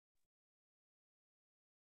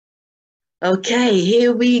Okay,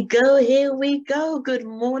 here we go. Here we go. Good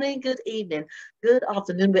morning, good evening, good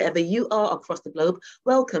afternoon, wherever you are across the globe.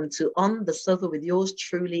 Welcome to On the Sofa with yours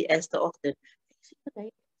truly, Esther Austin. Can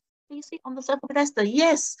you see On the Sofa with Esther?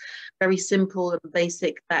 Yes, very simple and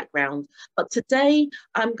basic background. But today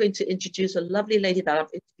I'm going to introduce a lovely lady that I've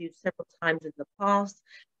interviewed several times in the past,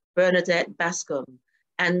 Bernadette Bascom.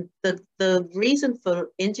 And the reason for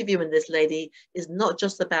interviewing this lady is not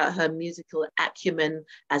just about her musical acumen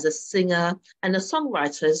as a singer and a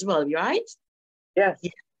songwriter as well, right? Yes.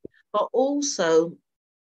 Yeah. But also,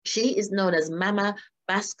 she is known as Mama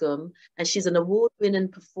Bascom, and she's an award-winning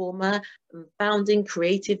performer and founding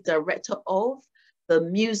creative director of the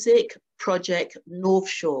music project North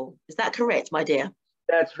Shore. Is that correct, my dear?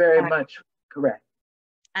 That's very much correct.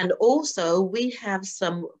 And also, we have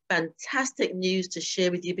some fantastic news to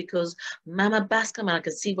share with you because Mama Bascom, and I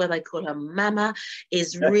can see why they call her Mama,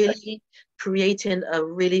 is really creating a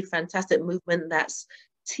really fantastic movement that's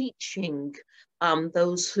teaching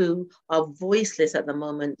those who are voiceless at the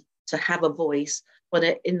moment to have a voice, but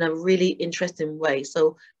in a really interesting way.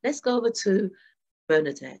 So let's go over to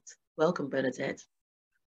Bernadette. Welcome, Bernadette.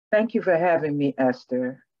 Thank you for having me,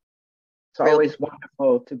 Esther. It's Real always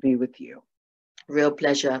wonderful to be with you. Real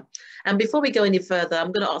pleasure. And before we go any further,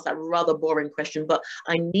 I'm going to ask that rather boring question, but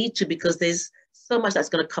I need to because there's so much that's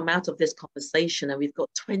going to come out of this conversation, and we've got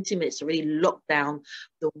 20 minutes to really lock down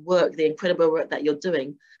the work, the incredible work that you're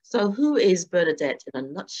doing. So, who is Bernadette in a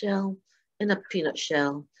nutshell, in a peanut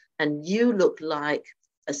shell? And you look like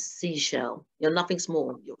a seashell. You're nothing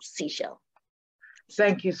small, you're a seashell.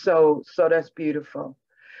 Thank you. So that's beautiful.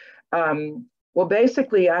 Well,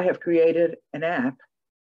 basically, I have created an app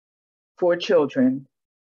for children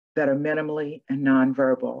that are minimally and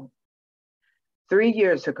nonverbal. 3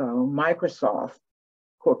 years ago, Microsoft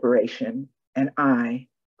Corporation and I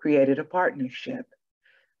created a partnership.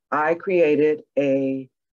 I created a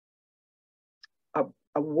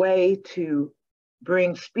way to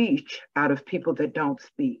bring speech out of people that don't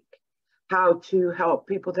speak, how to help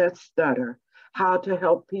people that stutter, how to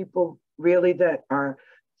help people really that are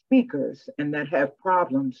speakers and that have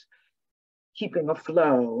problems keeping a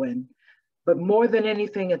flow. But more than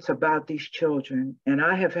anything, it's about these children. And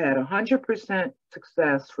I have had 100%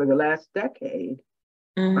 success for the last decade.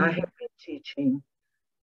 I have been teaching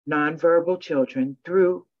nonverbal children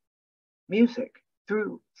through music,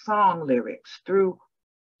 through song lyrics, through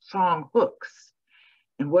song hooks.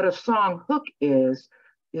 And what a song hook is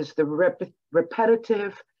the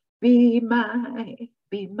repetitive, be my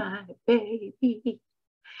baby,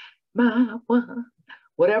 my one.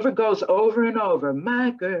 Whatever goes over and over,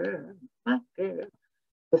 my girl, my girl.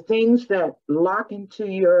 The things that lock into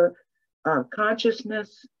your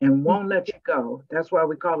consciousness and won't let you go. That's why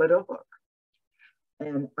we call it a hook.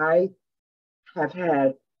 And I have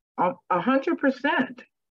had 100%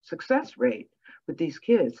 success rate with these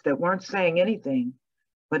kids that weren't saying anything,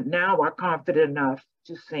 but now are confident enough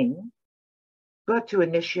to sing, but to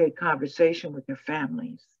initiate conversation with their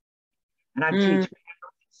families. And I teach parents,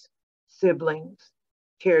 siblings,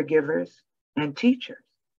 caregivers, and teachers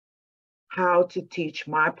how to teach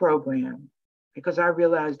my program because I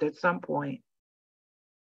realized at some point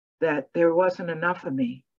that there wasn't enough of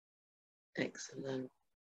me. Excellent.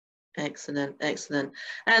 Excellent, excellent.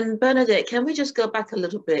 And Bernadette, can we just go back a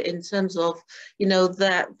little bit in terms of,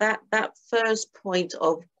 that first point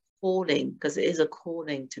of calling, because it is a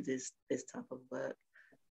calling to this type of work.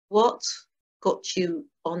 What got you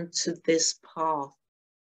onto this path?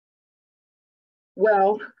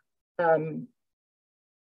 Well,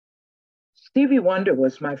 Stevie Wonder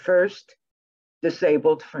was my first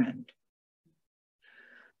disabled friend.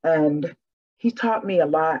 And he taught me a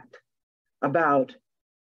lot about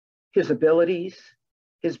his abilities,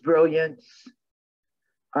 his brilliance,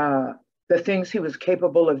 the things he was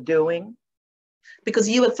capable of doing. Because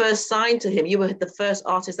you were first signed to him. You were the first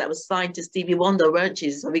artist that was signed to Stevie Wonder, weren't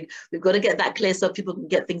you? So we've got to get that clear so people can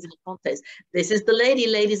get things in context. This is the lady,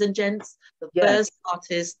 ladies and gents, the first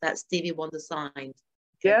artist that Stevie Wonder signed.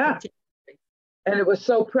 Yeah. And it was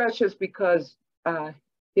so precious because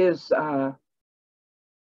his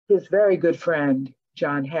very good friend,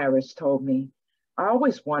 John Harris, told me, I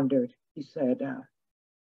always wondered, he said,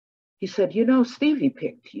 Stevie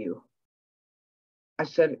picked you. I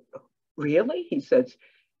said, really? He says,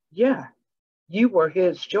 yeah, you were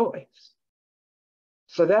his choice.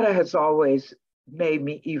 So that has always made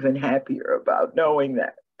me even happier about knowing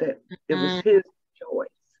that it was his choice.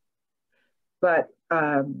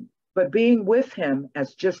 But being with him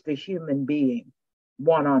as just a human being,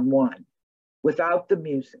 one-on-one, without the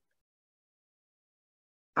music,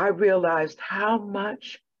 I realized how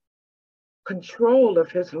much control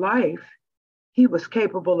of his life he was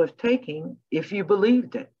capable of taking if you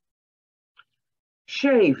believed it.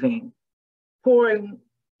 Shaving, pouring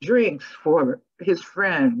drinks for his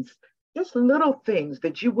friends, just little things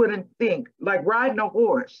that you wouldn't think, like riding a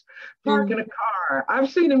horse, parking a car.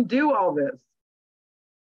 I've seen him do all this.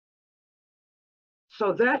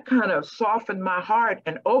 So that kind of softened my heart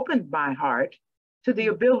and opened my heart to the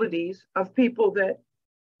abilities of people that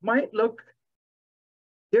might look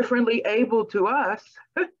differently able to us,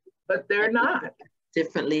 but they're not.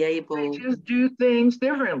 Differently able. They just do things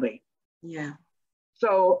differently. Yeah.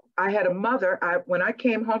 So I had a mother. When I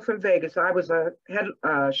came home from Vegas, I was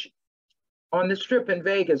on the strip in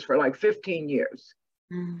Vegas for like 15 years.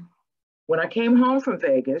 Mm. When I came home from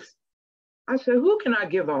Vegas, I said, who can I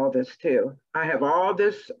give all this to? I have all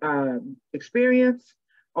this experience,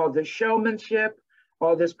 all this showmanship,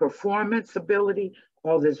 all this performance ability,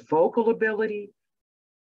 all this vocal ability.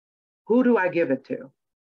 Who do I give it to?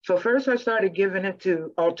 So first I started giving it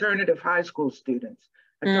to alternative high school students.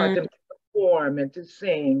 I taught them to perform and to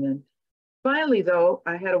sing. And finally, though,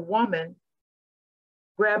 I had a woman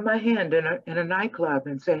grab my hand in a nightclub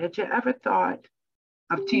and say, had you ever thought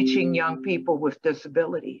of teaching young people with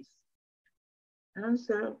disabilities? And I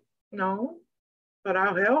said, no, but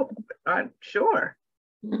I'll help. I'm sure.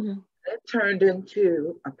 Mm-hmm. It turned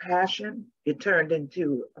into a passion. It turned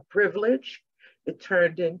into a privilege. It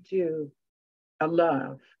turned into a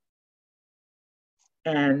love.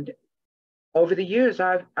 And over the years,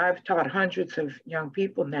 I've taught hundreds of young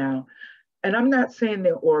people now. And I'm not saying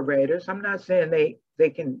they're orators. I'm not saying they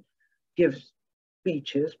can give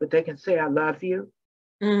speeches, but they can say, I love you.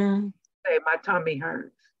 Mm. Say, my tummy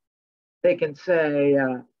hurts. They can say,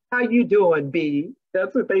 how you doing, B?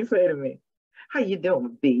 That's what they say to me. How you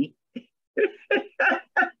doing, B?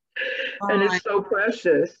 And it's so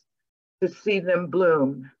precious to see them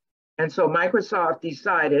bloom. And so Microsoft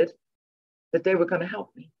decided that they were going to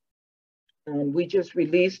help me. And we just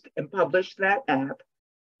released and published that app.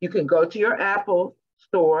 You can go to your Apple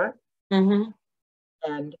store and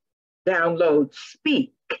download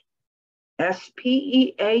Speak,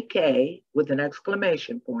 SPEAK with an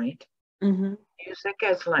exclamation point, music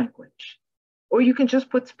as language. Or you can just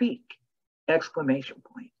put Speak, exclamation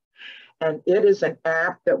point. And it is an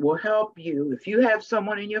app that will help you if you have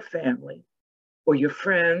someone in your family or your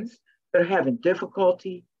friends that are having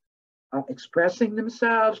difficulty expressing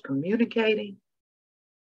themselves, communicating.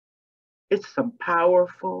 It's some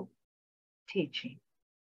powerful teaching.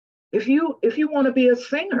 If you want to be a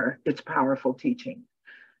singer, it's powerful teaching.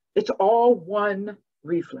 It's all one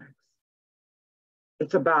reflex.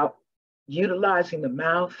 It's about utilizing the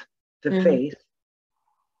mouth, the face,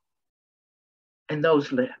 and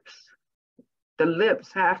those lips. The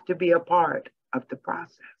lips have to be a part of the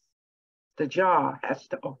process. The jaw has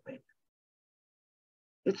to open.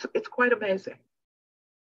 It's quite amazing.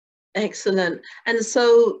 Excellent. And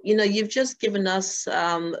so, you've just given us,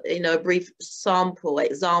 a brief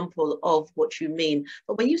example of what you mean.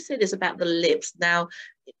 But when you say this about the lips, now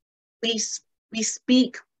we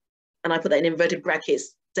speak, and I put that in inverted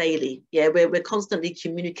brackets, daily. Yeah, we're constantly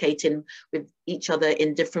communicating with each other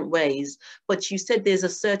in different ways. But you said there's a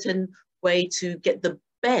certain way to get the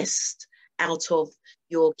best out of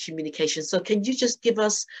your communication. So can you just give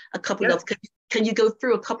us a couple of, can you go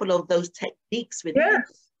through a couple of those techniques with me? Okay.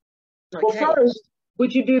 Well, first,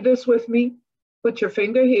 would you do this with me? Put your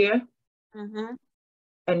finger here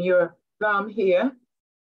and your thumb here.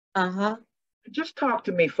 Just talk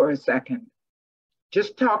to me for a second.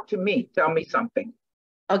 Just talk to me. Tell me something.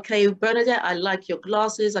 Okay, Bernadette, I like your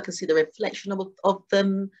glasses. I can see the reflection of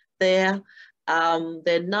them there.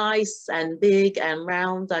 They're nice and big and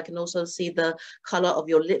round. I can also see the color of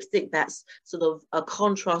your lipstick. That's sort of a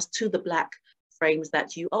contrast to the black frames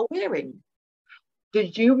that you are wearing.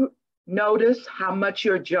 Did you notice how much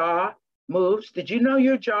your jaw moves? Did you know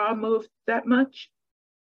your jaw moved that much?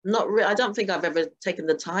 Not really. I don't think I've ever taken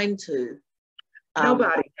the time to.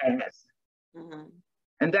 Nobody has.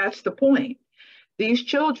 And that's the point. These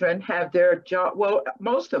children have their jaw, well,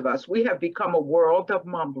 most of us, we have become a world of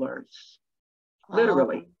mumblers,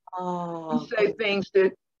 literally. We say things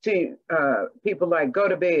to people like, go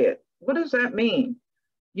to bed. What does that mean?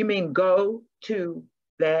 You mean go to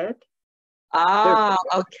bed?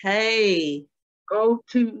 Okay. Go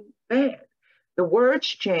to bed. The words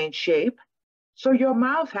change shape, so your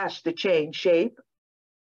mouth has to change shape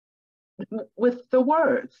with the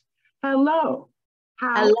words. Hello.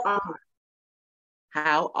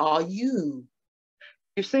 How are you?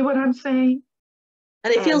 You see what I'm saying?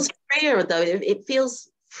 And it feels freer, though. It feels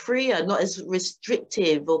freer, not as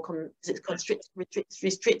restrictive or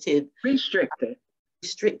restricted. Restricted.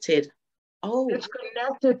 Restricted. Oh. It's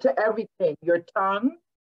connected to everything. Your tongue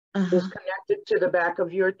is connected to the back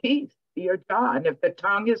of your teeth, your jaw. And if the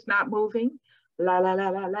tongue is not moving, la, la, la,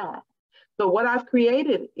 la, la. So what I've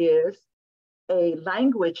created is a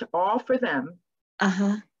language all for them.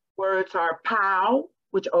 Words are pow,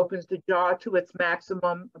 which opens the jaw to its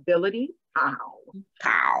maximum ability. Pow.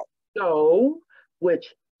 Pow. So,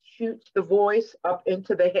 which shoots the voice up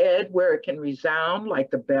into the head where it can resound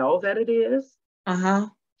like the bell that it is.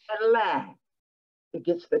 And la. It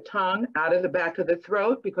gets the tongue out of the back of the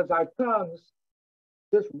throat because our tongues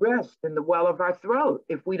just rest in the well of our throat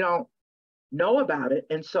if we don't know about it.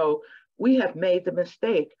 And so we have made the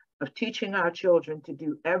mistake of teaching our children to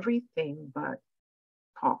do everything but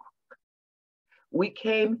talk. We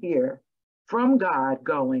came here from God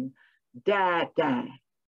going, dad, dad.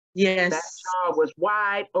 Yes. That jaw was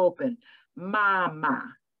wide open, mama.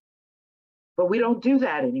 But we don't do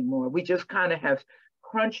that anymore. We just kind of have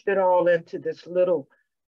crunched it all into this little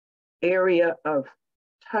area of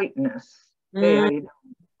tightness. Hey, how you doing?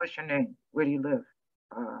 What's your name? Where do you live?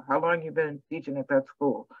 How long you been teaching at that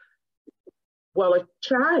school? Well, a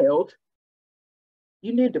child,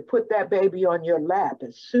 you need to put that baby on your lap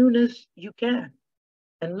as soon as you can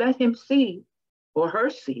and let him see or her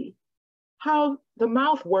see how the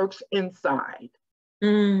mouth works inside.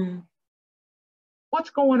 What's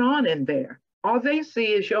going on in there? All they see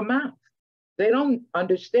is your mouth. They don't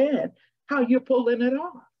understand how you're pulling it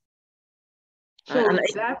off. So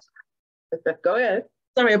that's, go ahead.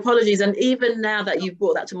 Sorry, apologies. And even now that you've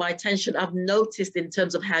brought that to my attention, I've noticed in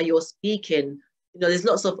terms of how you're speaking, you know, there's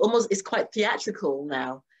lots of almost, it's quite theatrical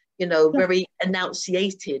now, you know, very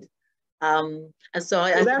enunciated. And so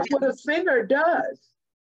well, that's what a singer does.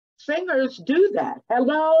 Singers do that.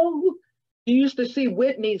 Hello. You used to see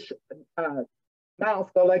Whitney's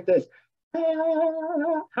mouth go like this.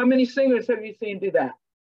 How many singers have you seen do that?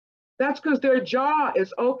 That's because their jaw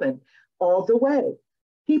is open all the way.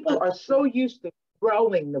 People are so used to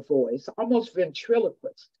growing the voice, almost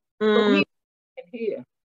ventriloquist. But we can hear.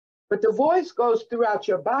 But the voice goes throughout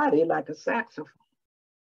your body like a saxophone.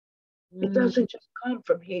 It doesn't just come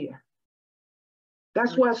from here.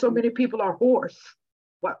 That's why so many people are hoarse.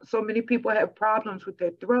 Why so many people have problems with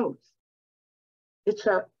their throats. It's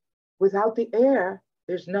without the air,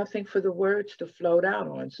 there's nothing for the words to float out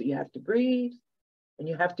on. So you have to breathe and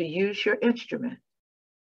you have to use your instrument,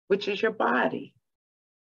 which is your body.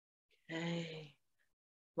 Okay.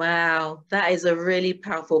 Wow, that is a really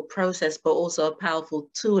powerful process, but also a powerful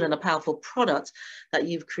tool and a powerful product that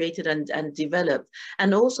you've created and developed.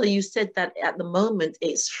 And also you said that at the moment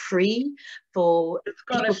it's free for It's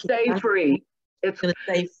going to stay free. It's going to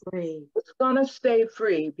stay free. It's going to stay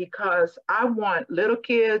free because I want little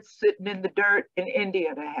kids sitting in the dirt in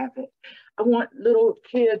India to have it. I want little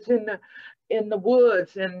kids in the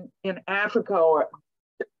woods in Africa or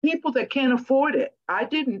people that can't afford it. I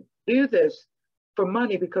didn't do this for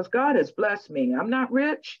money because God has blessed me. I'm not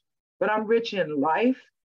rich, but I'm rich in life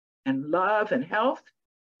and love and health.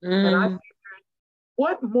 And I figured,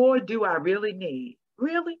 what more do I really need?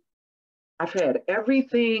 Really? I've had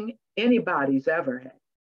everything anybody's ever had.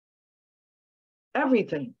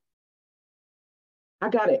 Everything. I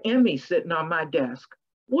got an Emmy sitting on my desk.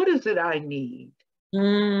 What is it I need?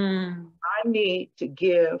 I need to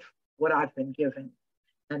give what I've been given.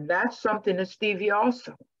 And that's something that Stevie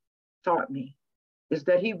also taught me, is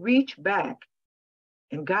that he reached back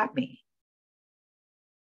and got me.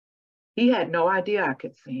 He had no idea I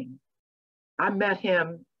could sing. I met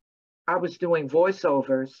him, I was doing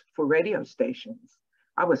voiceovers for radio stations.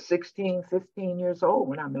 I was 16, 15 years old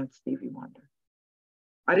when I met Stevie Wonder.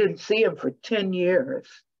 I didn't see him for 10 years.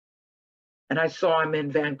 And I saw him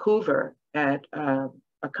in Vancouver at a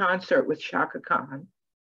concert with Shaka Khan.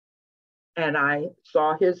 And I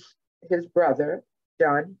saw his brother,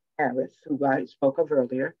 John Harris, who I spoke of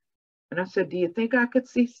earlier. And I said, do you think I could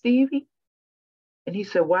see Stevie? And he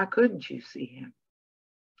said, why couldn't you see him?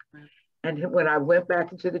 And when I went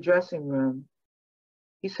back into the dressing room,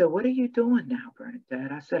 he said, what are you doing now,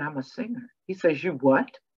 Bernadette? I said, I'm a singer. He says, you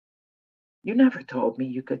what? You never told me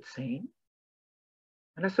you could sing.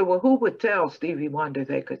 And I said, well, who would tell Stevie Wonder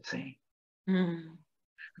they could sing?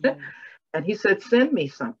 And he said, send me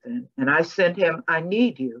something. And I sent him, I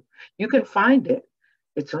Need You. You can find it.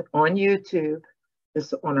 It's on YouTube.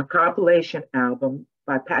 It's on a compilation album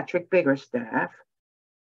by Patrick Biggerstaff,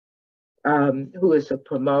 who is a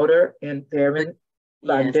promoter there in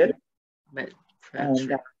London.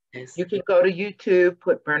 And you can go to YouTube,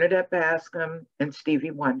 put Bernadette Bascom and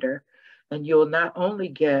Stevie Wonder, and you'll not only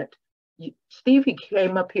get, Stevie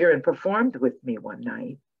came up here and performed with me one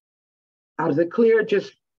night. Out of the clear,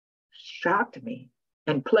 just shocked me.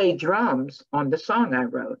 and play drums on the song I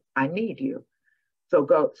wrote, I Need You. So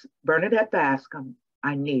go, Bernadette Bascom,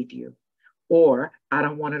 I Need You. Or I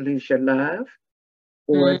Don't Want to Lose Your Love,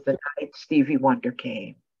 or The Night Stevie Wonder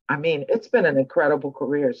Came. I mean, it's been an incredible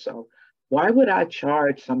career. So why would I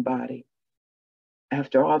charge somebody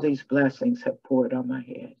after all these blessings have poured on my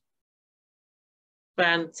head?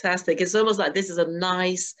 Fantastic. It's almost like this is a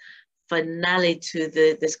nice finale to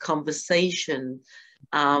this conversation,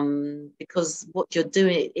 because what you're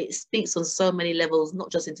doing, it speaks on so many levels,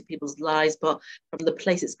 not just into people's lives, but from the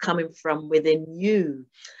place it's coming from within you.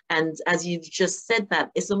 And as you've just said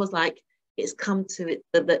that, it's almost like it's come to it,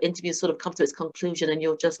 the interview sort of come to its conclusion, and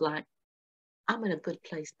you're just like, I'm in a good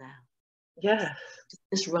place now. Yes.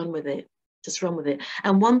 Just run with it. Just run with it.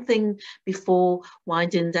 And one thing before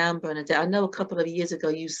winding down, Bernadette, I know a couple of years ago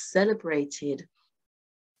you celebrated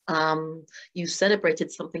something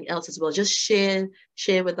else as well. Just share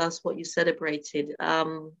with us what you celebrated.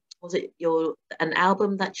 Was it an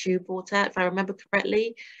album that you brought out, if I remember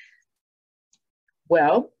correctly?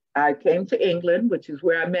 Well, I came to England, which is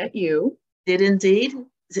where I met you. Did indeed.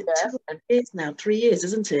 Is it Yes. 2 years now? 3 years,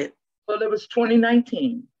 isn't it? Well, it was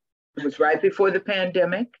 2019. It was right before the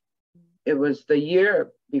pandemic. It was the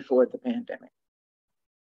year before the pandemic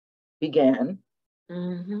began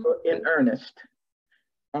in earnest.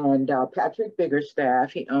 And Patrick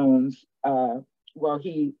Biggerstaff, he owns,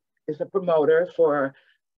 he is a promoter for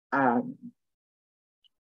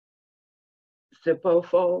Zippo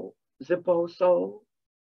Soul,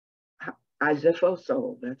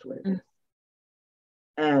 that's what it is.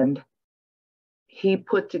 And he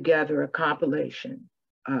put together a compilation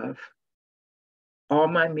of all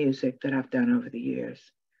my music that I've done over the years.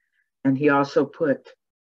 And he also put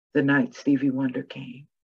The Night Stevie Wonder Came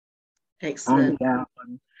on the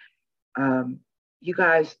album. You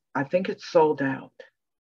guys, I think it's sold out,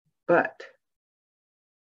 but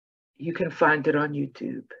you can find it on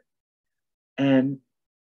YouTube. And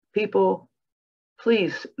people,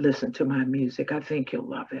 please listen to my music. I think you'll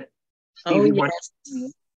love it.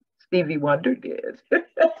 Stevie Wonder did.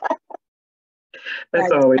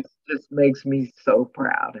 That's always just makes me so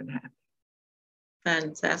proud and happy.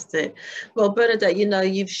 Fantastic. Well, Bernadette,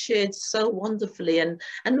 you've shared so wonderfully, and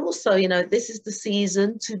also, this is the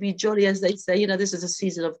season to be jolly, as they say. This is a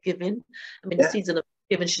season of giving. I mean, the season of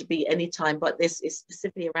giving should be any time, but this is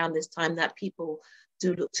specifically around this time that people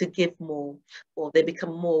do look to give more, or they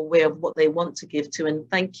become more aware of what they want to give to. And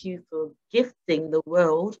thank you for gifting the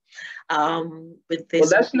world with this. Well,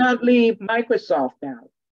 let's not leave Microsoft out.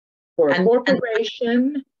 For a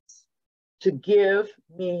corporation to give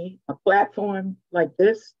me a platform like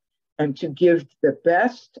this, and to give the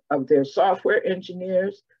best of their software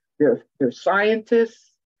engineers, their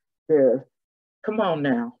scientists, come on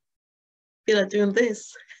now. You're not doing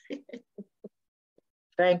this.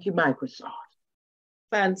 Thank you, Microsoft.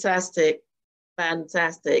 Fantastic.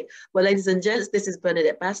 Fantastic. Well, ladies and gents, this is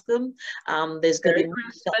Bernadette Bascom. There's going to be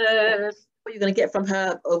Christmas. What you're going to get from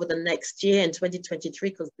her over the next year in 2023,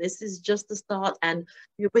 because this is just the start, and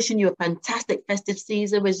we're wishing you a fantastic festive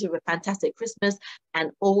season, wishing you a fantastic Christmas, and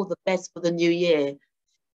all the best for the new year.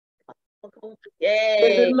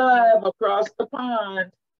 Yay! Love across the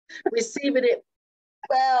pond. Receiving it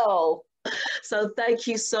well. So thank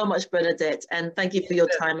you so much, Bernadette, and thank you for your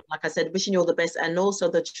time. Like I said, wishing you all the best, and also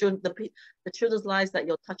the children's lives that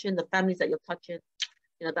you're touching, the families that you're touching.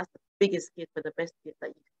 That's the biggest gift, or the best gift that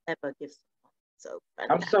you can ever give someone. So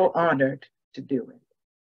I'm so honored to do it.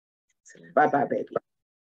 Excellent. Bye-bye, baby.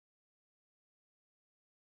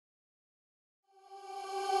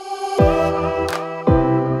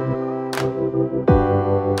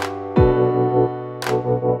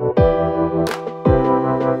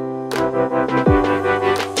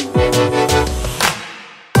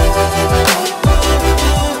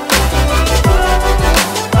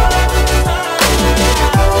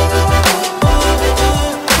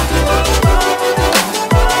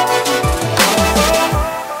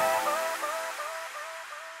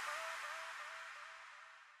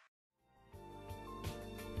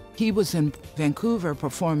 He was in Vancouver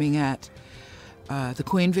performing at the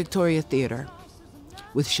Queen Victoria Theatre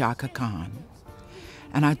with Shaka Khan.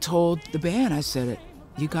 And I told the band, I said,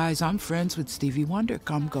 you guys, I'm friends with Stevie Wonder,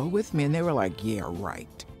 come go with me. And they were like, yeah,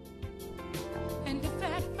 right.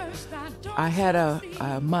 I had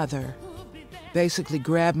a mother basically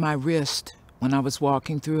grab my wrist when I was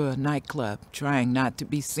walking through a nightclub, trying not to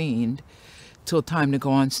be seen till time to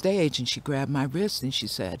go on stage. And she grabbed my wrist and she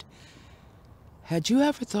said, had you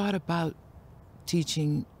ever thought about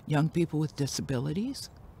teaching young people with disabilities?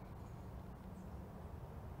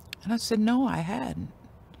 And I said, no, I hadn't.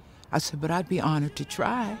 I said, but I'd be honored to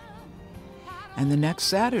try. And the next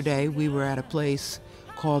Saturday, we were at a place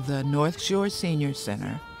called the North Shore Senior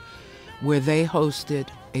Center, where they hosted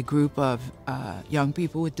a group of young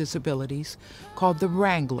people with disabilities called the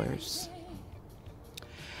Wranglers.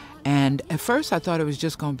 And at first I thought it was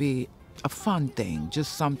just going to be a fun thing,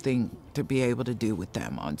 just something to be able to do with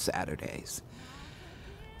them on Saturdays.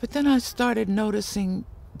 But then I started noticing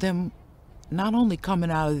them not only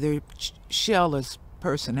coming out of their shell as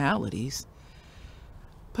personalities,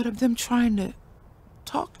 but of them trying to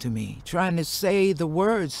talk to me, trying to say the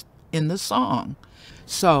words in the song.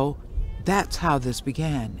 So that's how this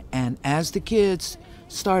began. And as the kids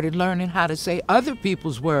started learning how to say other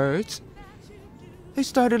people's words, they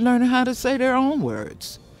started learning how to say their own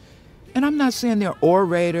words. And I'm not saying they're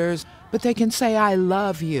orators, but they can say, I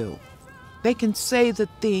love you. They can say the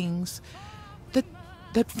things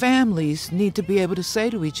that families need to be able to say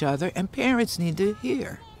to each other and parents need to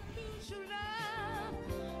hear.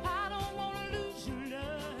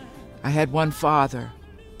 I had one father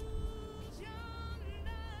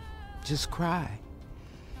just cry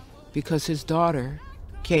because his daughter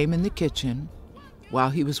came in the kitchen while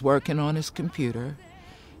he was working on his computer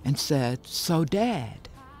and said, "So Dad,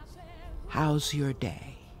 how's your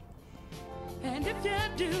day?" And if you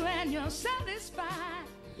do and you're satisfied,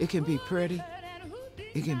 it can be pretty,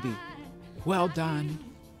 it can be well done,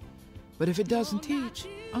 but if it doesn't teach,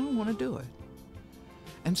 I don't want to do it.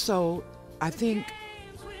 And so I think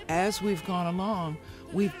as we've gone along,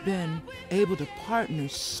 we've been able to partner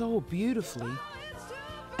so beautifully.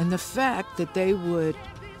 And the fact that they would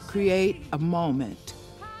create a moment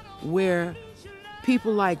where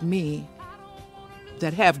people like me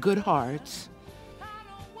that have good hearts,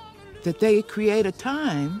 that they create a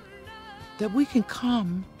time that we can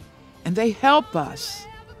come and they help us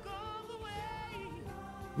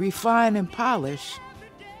refine and polish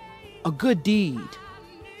a good deed.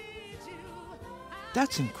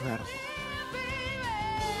 That's incredible.